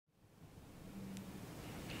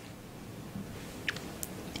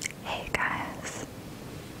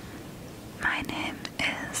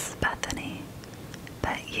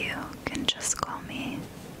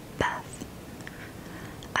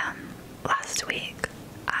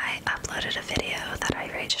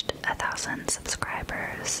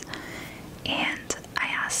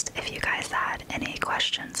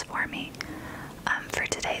questions for me for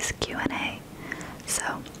today's Q&A. So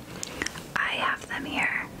I have them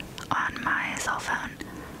here on my cell phone.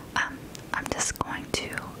 I'm just going to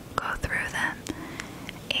go through them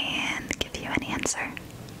and give you an answer.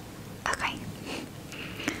 Okay.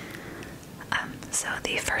 So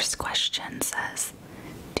the first question says,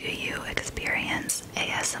 do you experience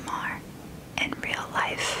ASMR in real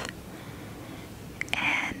life?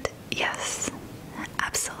 And yes,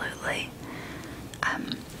 absolutely.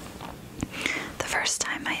 The first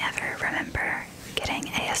time I ever remember getting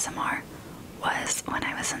ASMR was when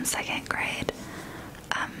I was in 2nd grade.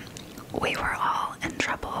 We were all in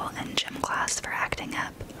trouble in gym class for acting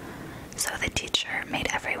up, so the teacher made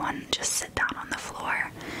everyone just sit down on the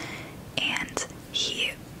floor, and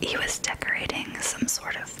he was decorating some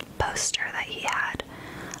sort of poster that he had,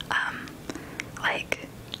 like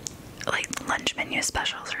lunch menu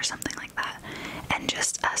specials or something like that, and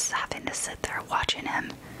just us having to sit there watching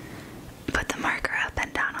him put the marker up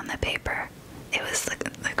and down on the paper. It was the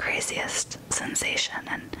craziest sensation,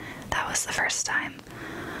 and that was the first time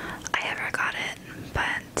I ever got it.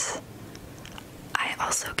 But I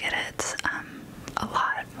also get it a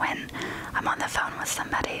lot when I'm on the phone with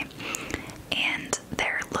somebody and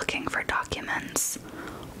they're looking for documents,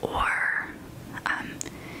 or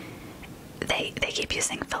they keep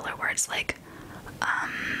using filler words like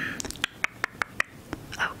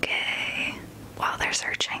okay, while they're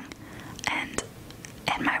searching. And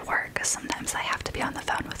in my work, sometimes I have to be on the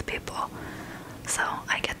phone with people, so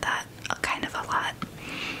I get that kind of a lot.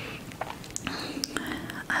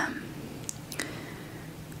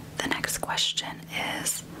 The next question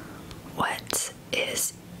is, what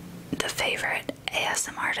is the favorite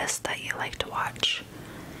ASMR artist that you like to watch?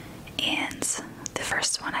 And the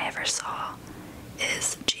first one I ever saw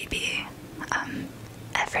is GB.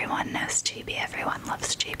 Everyone knows GB, everyone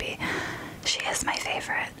loves GB. She is my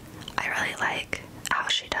favorite. I really like how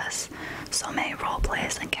she does so many role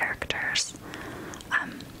plays and characters.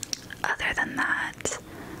 Other than that,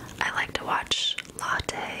 I like to watch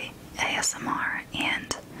Latte ASMR,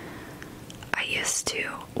 and I used to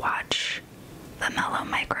watch the Mellow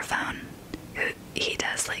Microphone, who he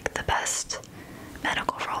does like the best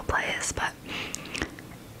medical role plays, but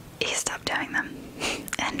he stopped doing them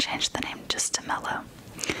and changed the name just to Mellow.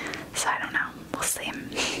 So I don't know, we'll see.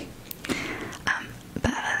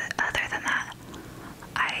 But other than that,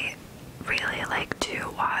 I really like to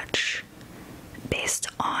watch based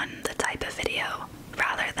on the type of video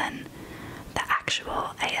rather than the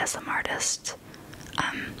actual ASMR artist.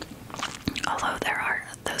 Although there are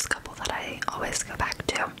those couple that I always go back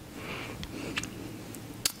to.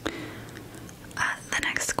 The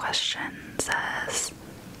next question says,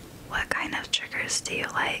 what kind of triggers do you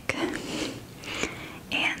like?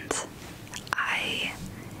 And I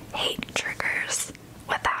hate triggers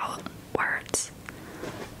without words.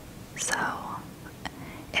 So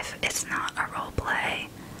if it's not a role play,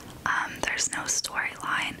 there's no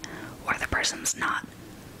storyline, or the person's not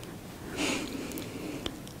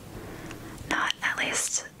at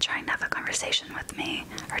least trying to have a conversation with me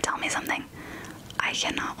or tell me something, I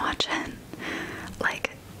cannot watch it.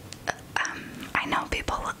 Like, I know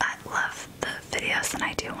people love the videos, and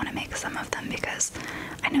I do want to make some of them because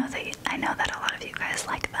I know that a lot of you guys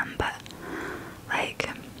like them, but like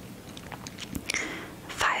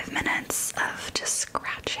 5 minutes of just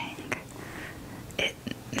scratching,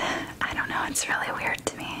 I don't know, it's really weird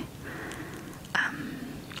to me.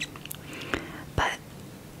 But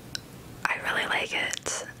I really like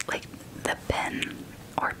it, like the pen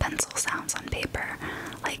or pencil sounds on paper.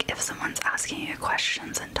 Like if someone's asking you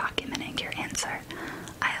questions and documenting your answer,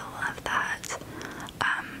 I love that.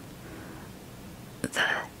 The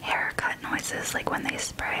haircut noises, like when they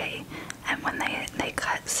spray and when they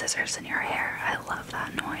cut scissors in your hair, I love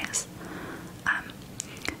that noise.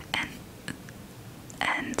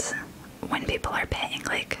 And when people are paying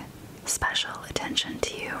like special attention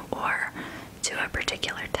to you or to a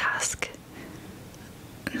particular task,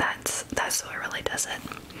 that's what really does it.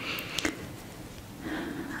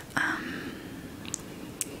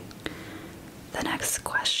 The next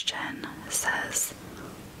question says,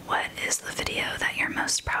 what is the video that you're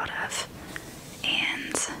most proud of?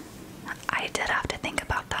 And I did have to think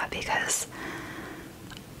about that because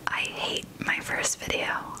I hate my first video.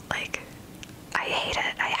 Like, I hate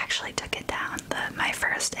it. I actually took it down, my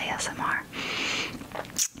first ASMR.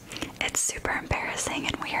 It's super embarrassing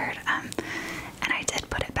and weird. And I did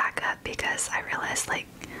put it back up because I realized, like,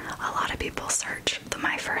 a lot of people search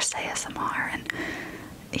my first ASMR, and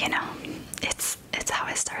you know, it's how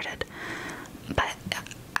I started. But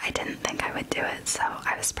I didn't think I would do it, so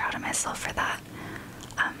I was proud of myself for that.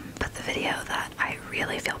 But the video that I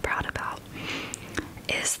really feel proud about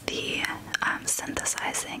is the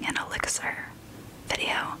synthesizing an elixir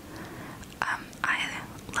video. I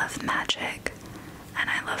love magic, and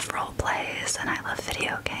I love role plays, and I love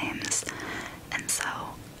video games, and so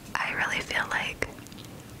I really feel like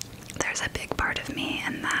there's a big part of me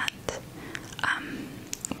in that.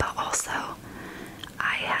 But also,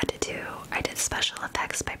 I did special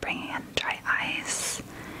effects by bringing in dry ice,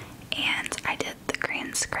 and I did the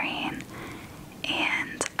green screen,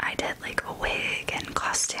 and I did like a wig and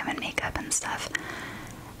costume and makeup and stuff,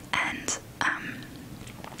 and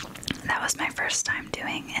that was my first time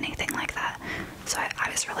doing anything like that, so I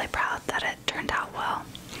was really proud that it turned out well.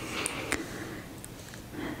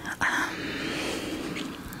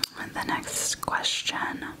 The next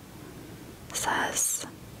question says,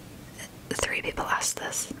 3 people asked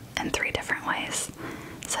this in 3 different ways.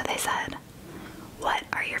 So they said, what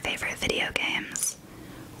are your favorite video games?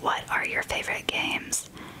 What are your favorite games?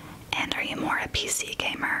 And are you more a PC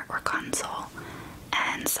gamer or console?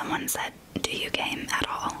 And someone said, do you game at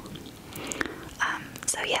all?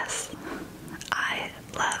 So yes, I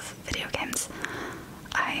love video games.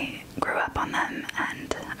 I grew up on them,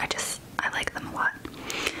 and I like them a lot.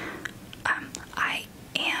 I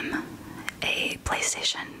am a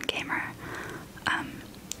PlayStation gamer. I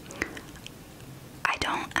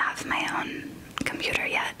don't have my own computer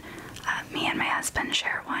yet. Me and my husband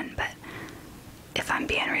share one, but if I'm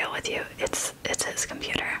being real with you, it's his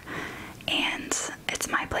computer, and it's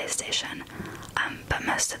my PlayStation. But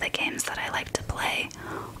most of the games that I like to play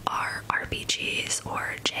are RPGs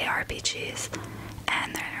or JRPGs,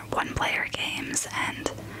 and they're one-player games,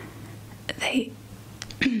 and they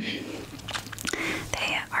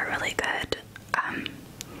are really good.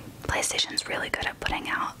 PlayStation's really good at putting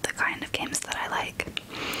out the kind of games that I like.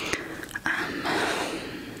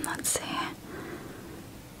 Let's see.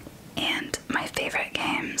 And my favorite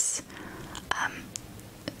games,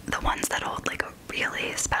 the ones that hold like a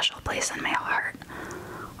really special place in my heart,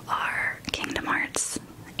 are Kingdom Hearts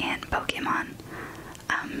and Pokemon.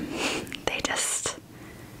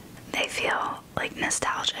 They feel like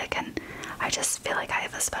nostalgic, and I just feel like I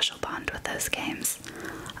have a special bond with those games.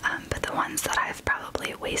 But the ones that I've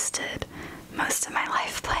probably wasted most of my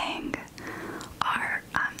life playing are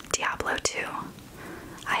Diablo 2.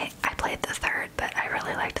 I played the 3rd, but I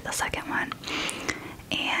really liked the 2nd one.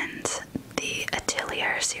 And the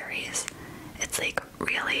Atelier series. It's like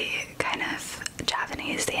really kind of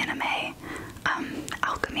Japanese anime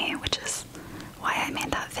alchemy, which is why I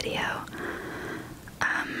made that video.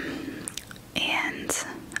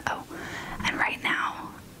 And right now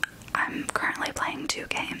I'm currently playing 2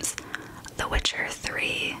 games. The Witcher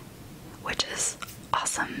 3, which is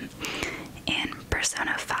awesome, and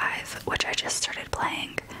Persona 5, which I just started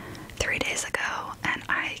playing 3 days ago, and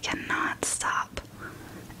I cannot stop.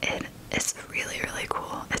 It is really, really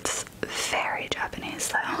cool. It's very Japanese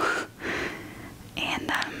though.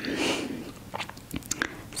 And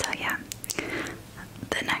so yeah.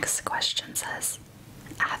 The next question says,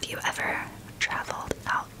 have you ever traveled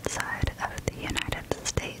outside of the United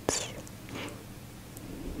States?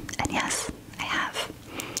 And yes, I have.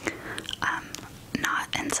 Not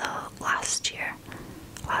until last year.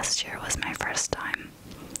 Last year was my first time.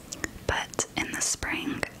 But in the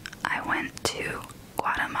spring, I went to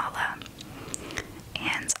Guatemala,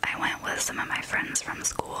 and I went with some of my friends from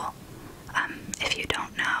school. If you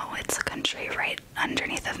don't know, it's a country right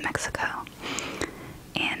underneath of Mexico.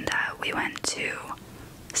 And we went to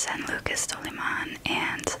San Lucas Toliman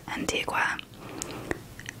and Antigua,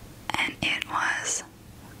 and it was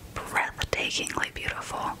breathtakingly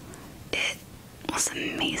beautiful. It was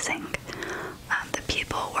amazing. The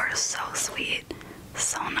people were so sweet,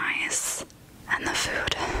 so nice, and the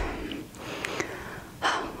food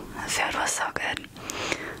was so good.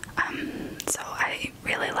 So I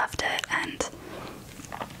really loved it, and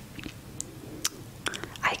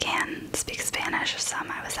I can speak Spanish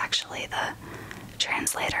some. I was actually the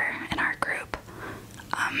translator in our group.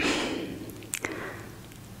 I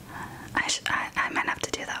might have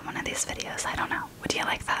to do that one of these videos. I don't know. Would you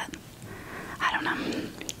like that? I don't know.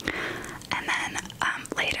 And then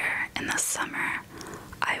later in the summer,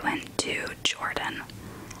 I went to Jordan,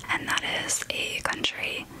 and that is a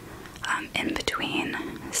country in between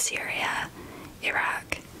Syria,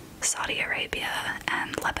 Iraq, Saudi Arabia,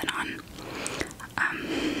 and Lebanon.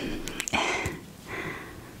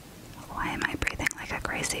 Why am I breathing like a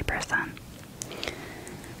crazy person?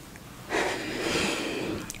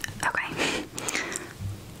 Okay.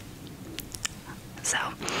 So,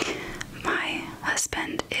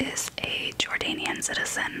 husband is a Jordanian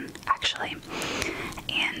citizen, actually,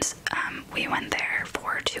 and we went there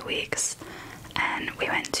for 2 weeks, and we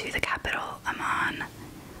went to the capital, Amman,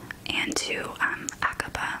 and to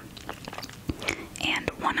Aqaba. And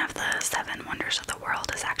one of the 7 wonders of the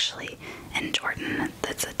world is actually in Jordan.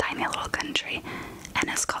 It's a tiny little country, and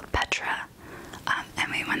it's called Petra.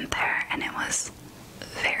 And we went there, and it was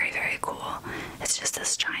very, very cool. It's just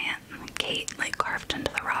this giant gate, like, carved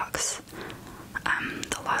into the rocks,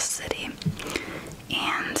 the lost city.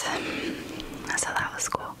 And so that was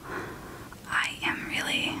cool. I am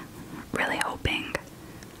really, really hoping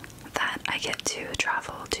that I get to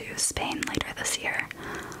travel to Spain later this year,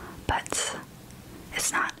 but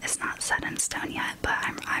it's not set in stone yet, but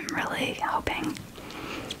I'm really hoping.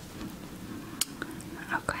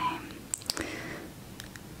 Okay.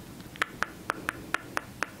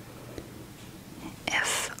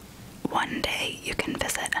 If one day you can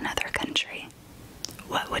visit another country,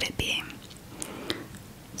 what would it be?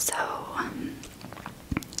 So,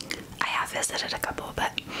 I have visited a couple,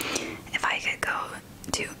 but if I could go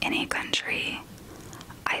to any country,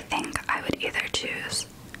 I think I would either choose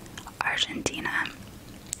Argentina,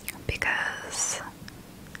 because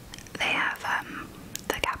they have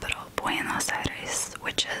the capital, Buenos Aires,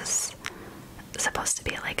 which is supposed to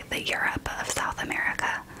be like the Europe of South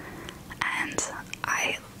America, and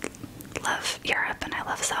I love Europe and I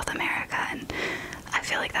love South America, and I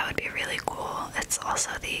feel like that would be really cool. It's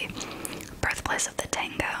also the birthplace of the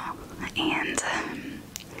tango, and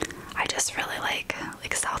I just really like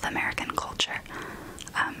South American culture.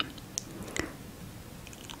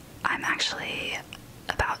 I'm actually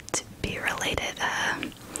about to be related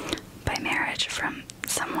by marriage from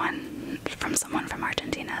someone from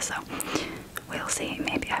Argentina, so we'll see.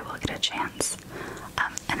 Maybe I will get a chance.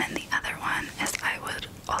 And then the other one is I would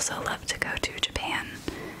also love to go to Japan,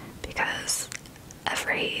 because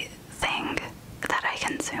everything that I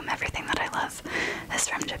consume, everything that I love is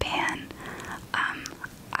from Japan.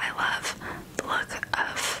 I love the look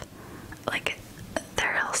of like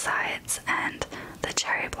their hillsides and the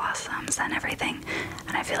cherry blossoms and everything,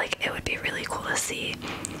 and I feel like it would be really cool to see.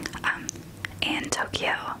 And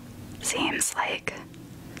Tokyo seems like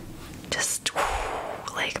just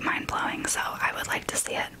like mind-blowing, so I would like to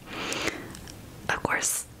see it. Of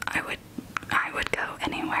course, I would go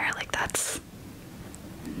anywhere. Like, that's,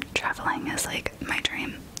 traveling is like my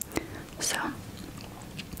dream. So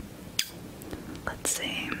let's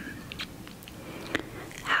see,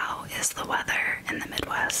 how is the weather in the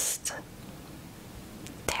Midwest?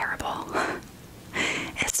 Terrible.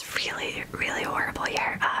 It's really, really horrible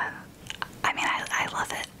here. I mean, I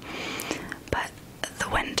love it, but the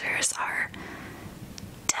winters are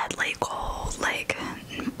deadly cold, like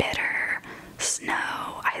bitter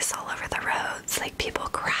snow, ice all over the roads, like people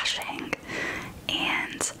crashing,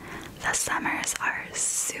 and the summers are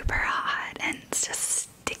super hot and it's just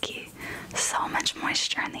sticky, so much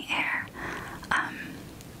moisture in the air,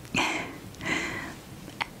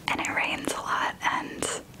 and it rains a lot,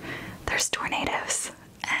 and there's tornadoes,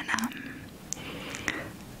 and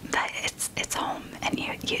but it's home, and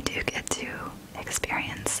you do get to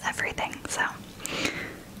experience everything. So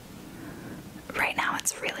right now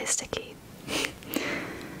it's really sticky.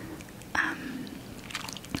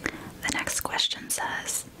 The next question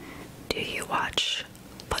says, do you watch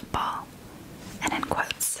football? And in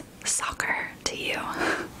quotes, soccer to you.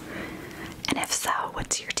 And if so,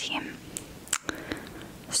 what's your team?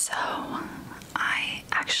 So I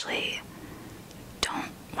actually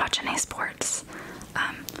don't watch any sports.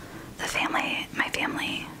 My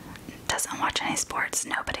family doesn't watch any sports.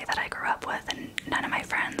 Nobody that I grew up with, and none of my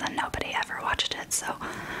friends, and nobody ever watched it, so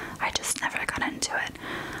I just never got into it.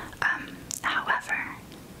 However,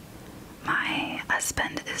 my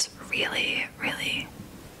husband is really, really,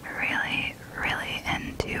 really, really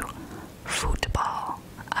into football,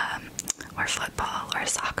 or football, or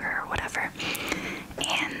soccer, or whatever,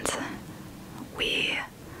 and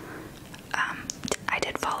I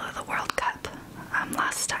did follow the World Cup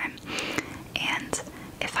last time, and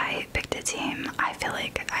if I picked a team, I feel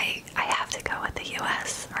like I have to go with the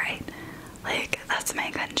US, right? Like, that's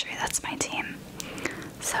my country, that's my team.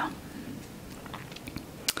 So,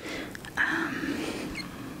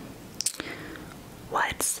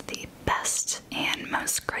 what's the best and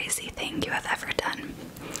most crazy thing you have ever done?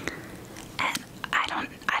 And I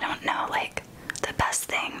don't know, like, the best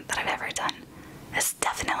thing that I've ever done is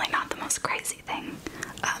definitely not the most crazy thing.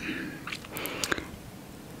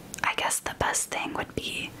 I guess the best thing would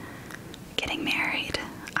be getting married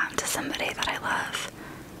to somebody that I love,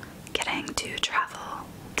 getting to travel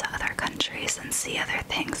to other countries and see other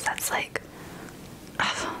things. That's like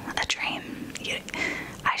a dream.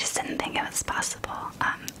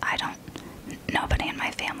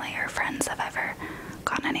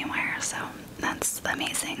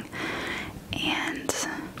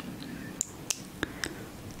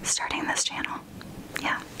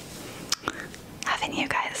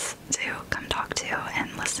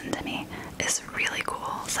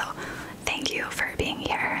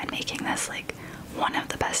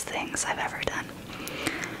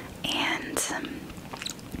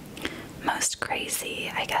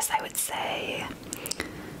 crazy, I guess I would say.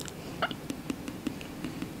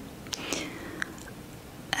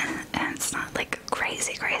 And it's not like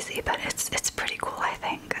crazy, but it's pretty cool, I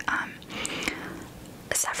think.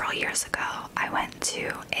 Several years ago, I went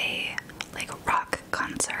to a like rock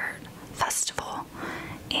concert festival,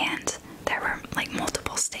 and there were like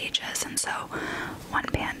multiple stages, and so one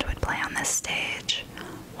band would play on this stage,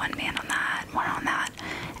 one band on that, one on that,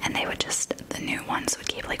 and they would just, the new ones would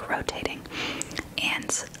keep like rotating.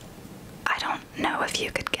 And I don't know if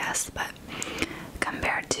you could guess, but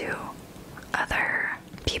compared to other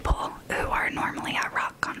people who are normally at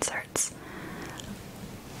rock concerts,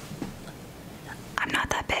 I'm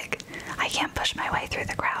not that big. I can't push my way through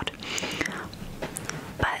the crowd.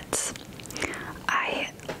 But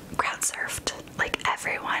I crowd surfed. Like,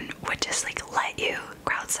 everyone would just like let you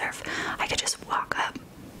crowd surf. I could just walk up,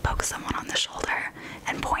 poke someone on the shoulder,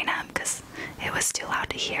 and point up because it was too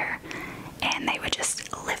loud to hear. And they would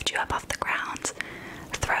just lift you up off the ground,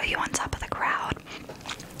 throw you on top of the crowd,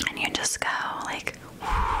 and you just go like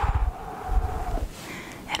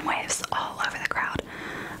in waves all over the crowd.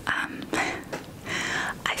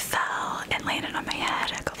 I fell and landed on my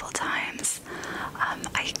head a couple times.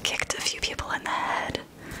 I kicked a few people in the head,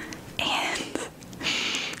 and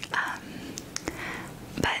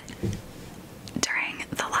but during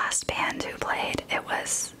the last band who played, it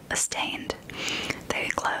was Astained. They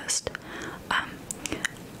closed.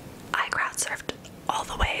 I crowd surfed all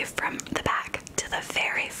the way from the back to the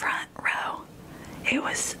very front row. It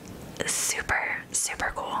was super,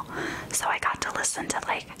 super cool. So I got to listen to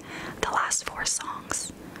like the last 4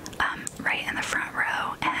 songs right in the front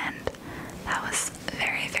row, and that was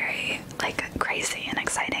very, very like crazy and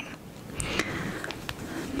exciting.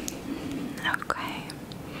 Okay.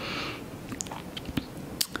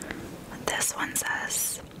 This one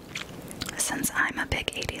says, since I'm a big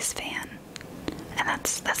 80s fan, and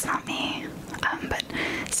that's not me, but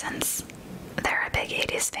since they're a big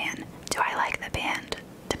 80s fan, do I like the band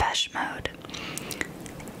Depeche Mode?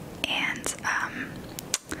 And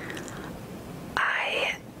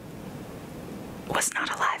I was not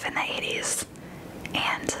alive in the 80s,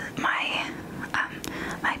 and my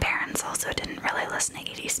parents also didn't really listen to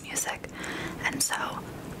 80s music, and so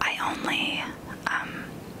I only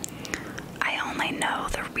know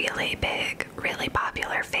the really big, really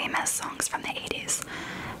popular, famous songs from the 80s.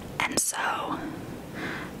 And so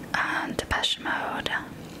Depeche Mode,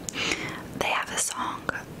 they have a song,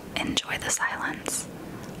 Enjoy the Silence.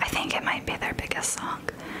 I think it might be their biggest song,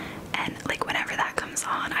 and like whenever that comes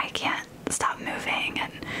on, I can't stop moving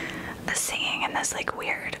and singing in this like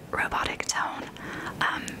weird robotic tone.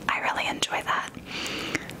 I really enjoy that,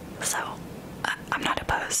 so I'm not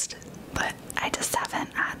opposed, but I just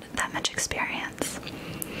haven't had that much experience.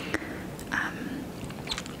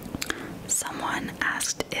 Someone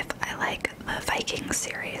asked if I like the Viking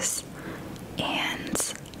series,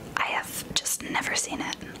 and I have just never seen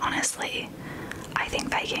it, honestly. I think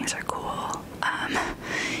Vikings are cool.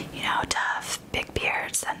 You know, tough, big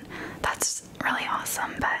beards, and that's really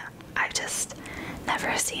awesome, but I've just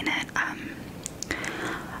never seen it.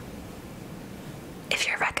 If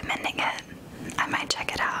you're recommending it, I might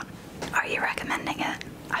check it out. Are you recommending it?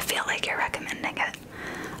 I feel like you're recommending it.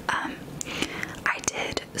 I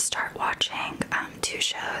did start watching 2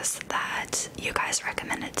 shows that you guys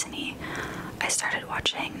recommended to me. I started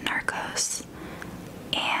watching Narcos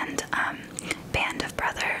and Band of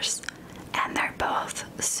Brothers, and they're both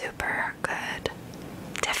super good.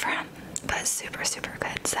 Different, but super, super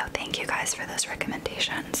good. So thank you guys for those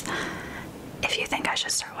recommendations. If you think I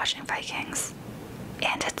should start watching Vikings,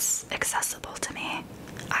 and it's accessible to me,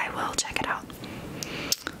 I will check it out.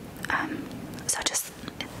 So just,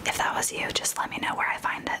 if that was you, just let me know where I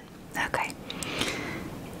find it. Okay.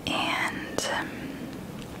 And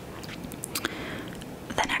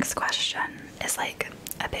the next question is like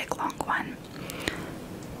a big long one.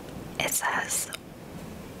 It says,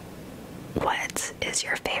 what is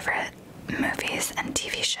your favorite movies and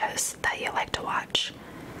TV shows that you like to watch?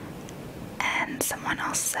 And someone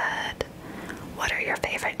else said, what are your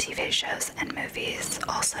favorite TV shows and movies?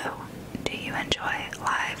 Also, do you enjoy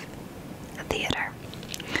live theater?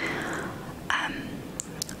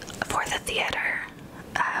 For the theater,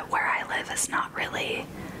 where I live is not really,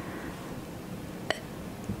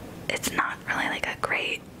 it's not really like a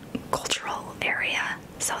great cultural area,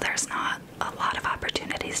 so there's not a lot of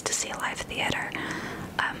opportunities to see live theater.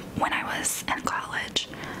 When I was in college,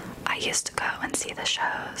 I used to go and see the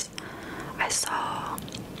shows. I saw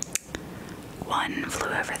One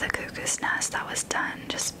Flew Over the Cuckoo's Nest that was done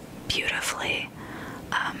just beautifully.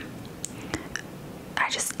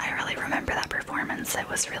 I really remember that performance. It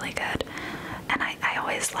was really good. And I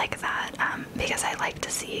always like that, because I like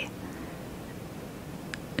to see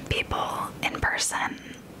people in person.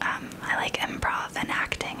 I like improv and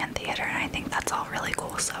acting and theater, and I think that's all really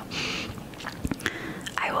cool, so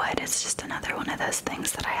I would. It's just another one of those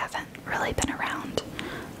things that I haven't really been around.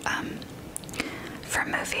 For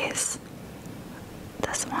movies,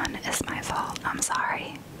 this one is my fault. I'm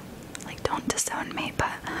sorry. Like, don't disown me,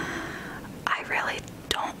 but I really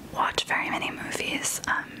don't watch very many movies,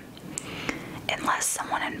 unless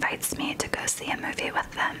someone invites me to go see a movie with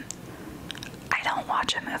them. I don't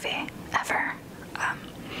watch a movie, ever.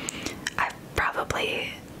 I've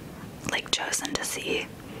probably, like, chosen to see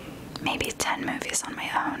maybe 10 movies on my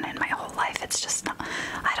own in my whole life. It's just not,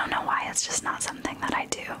 I don't know why, it's just not something that I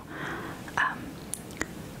do.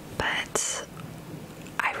 But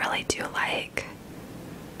I really do like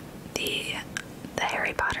the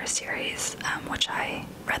Harry Potter series, which I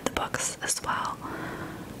read the books as well.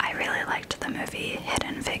 I really liked the movie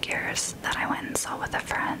Hidden Figures that I went and saw with a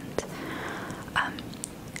friend.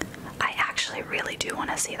 I actually really do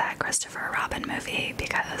want to see that Christopher Robin movie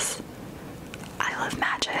because I love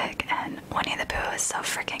magic, and Winnie the Pooh is so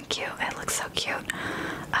freaking cute. It looks so cute.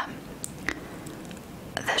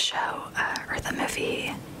 The show, or the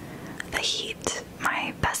movie, The Heat,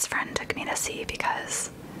 my best friend took me to see because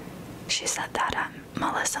she said that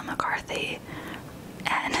Melissa McCarthy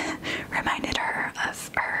and reminded her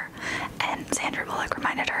of her, and Sandra Bullock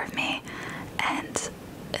reminded her of me, and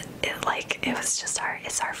it was just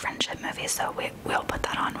it's our friendship movie, so we'll put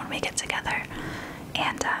that on when we get together.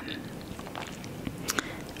 And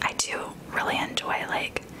I do really enjoy,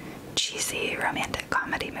 like, cheesy romantic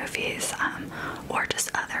comedy movies, or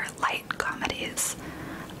just other light comedies.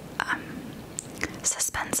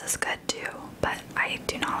 Suspense is good too, but I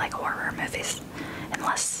do not like horror movies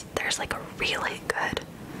unless there's like a really good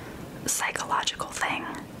psychological thing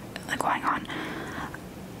going on.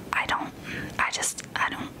 I don't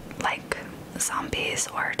like zombies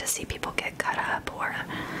or to see people get cut up or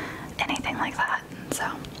anything like that.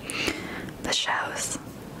 So the shows,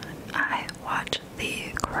 I watch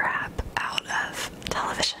the crap out of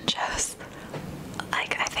television shows.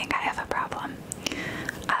 Like, I think I have a problem.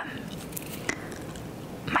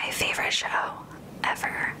 My favorite show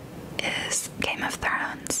ever is Game of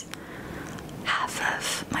Thrones. Half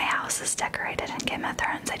of my house is decorated in Game of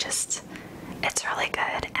Thrones. It's really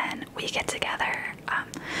good, and we get together.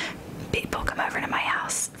 People come over to my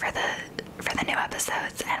house for the new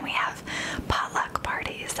episodes, and we have potluck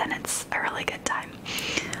parties, and it's a really good time.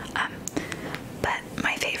 But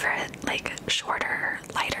my favorite, like, shorter,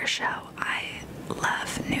 lighter show, I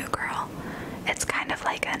love New Girl. It's kind of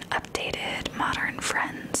like an updated modern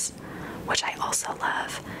Friends, which I also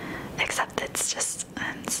love, except it's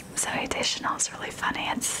Zoe Deschanel is really funny.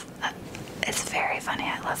 It's very funny.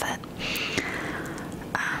 I love it.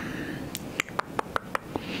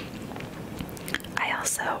 I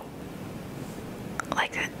also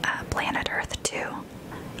like Planet Earth too.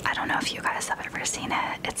 I don't know if you guys have ever seen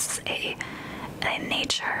it. It's a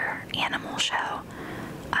nature animal show,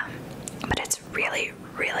 but it's really,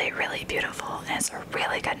 really, really beautiful, and it's a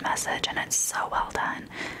really good message, and it's so well done.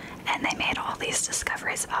 And they made all these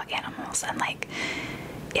discoveries about animals, and, like,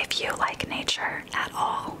 if you like nature at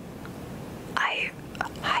all, I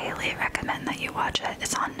highly recommend that you watch it.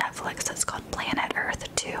 It's on Netflix. It's called Planet Earth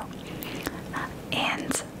 2.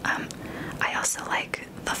 And I also like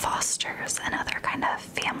The Fosters and other kind of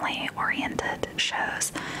family-oriented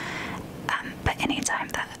shows. But anytime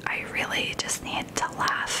that I really just need to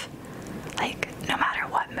laugh, like, no matter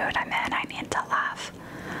what mood I'm in, I need to laugh,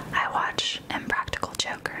 I watch Impractical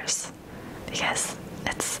Jokers, because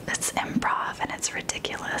it's improv and it's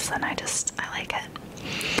ridiculous, and I like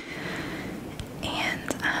it.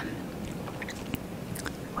 And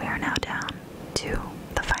we are now down to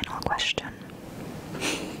the final question.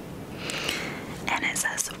 And it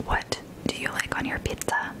says, what do you like on your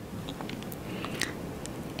pizza?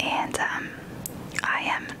 And I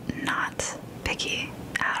am not picky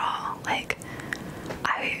at all. Like,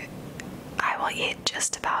 I will eat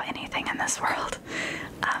just about anything in this world.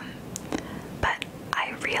 But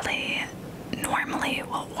I really normally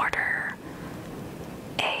will order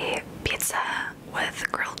a pizza with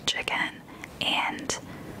grilled chicken and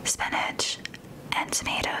spinach and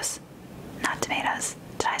tomatoes. Not tomatoes.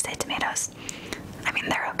 Did I say tomatoes? I mean,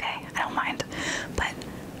 they're okay. I don't mind. But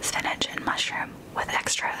spinach and mushroom with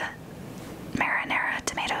extra marinara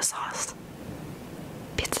tomato sauce.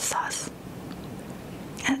 Pizza sauce.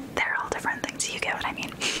 And they're all different things. You get what I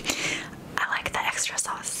mean. I like the extra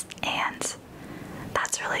sauce, and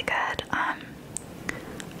that's really good.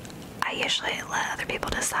 I usually let other people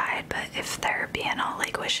decide, but if they're being all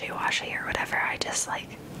like wishy-washy or whatever, I just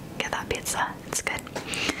like get that pizza. It's good.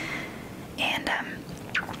 And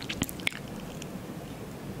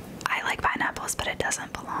I like pineapples, but it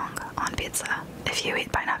doesn't belong on pizza. If you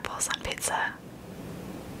eat pineapples on pizza,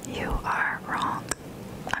 you are wrong.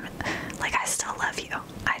 Like, I still love you.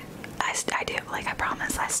 I do. Like, I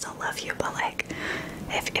promise I still love you, but like,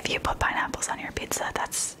 if you put pineapples on your pizza,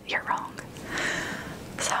 you're wrong.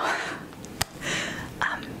 So,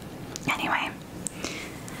 anyway,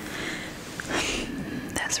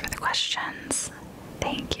 those were the questions.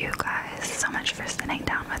 Thank you guys so much for sitting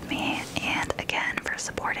down with me, and again for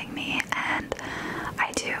supporting me. And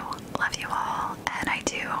I do love you all, and I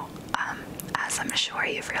do, as I'm sure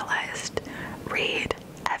you've realized, read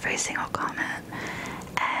every single comment,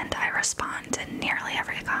 and I respond to nearly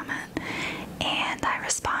every comment, and I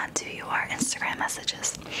respond to your Instagram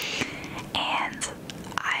messages, and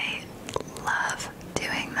I love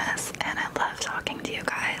doing this, and I love talking to you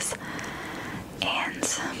guys. And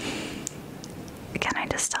can I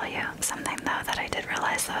just tell you something though that I did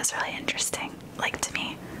realize that was really interesting? Like, to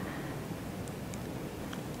me,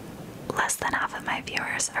 less than half of my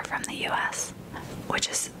viewers are from the US, which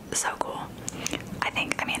is so cool.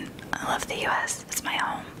 I love the US. It's my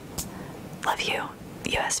home. Love you,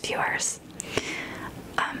 US viewers.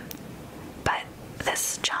 But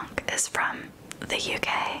this chunk is from the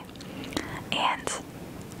UK, and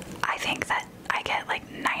I think that I get like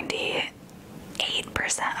 98%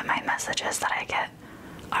 of my messages that I get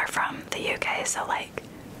are from the UK, so like,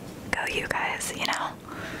 go you guys, you know?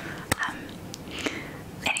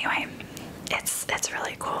 Anyway, it's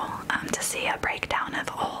really cool to see a breakdown of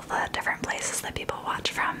all the different places that people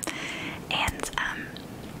watch from, and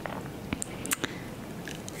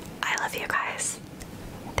I love you guys.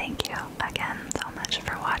 Thank you again so much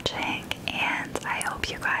for watching, and I hope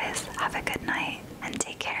you guys have a good night,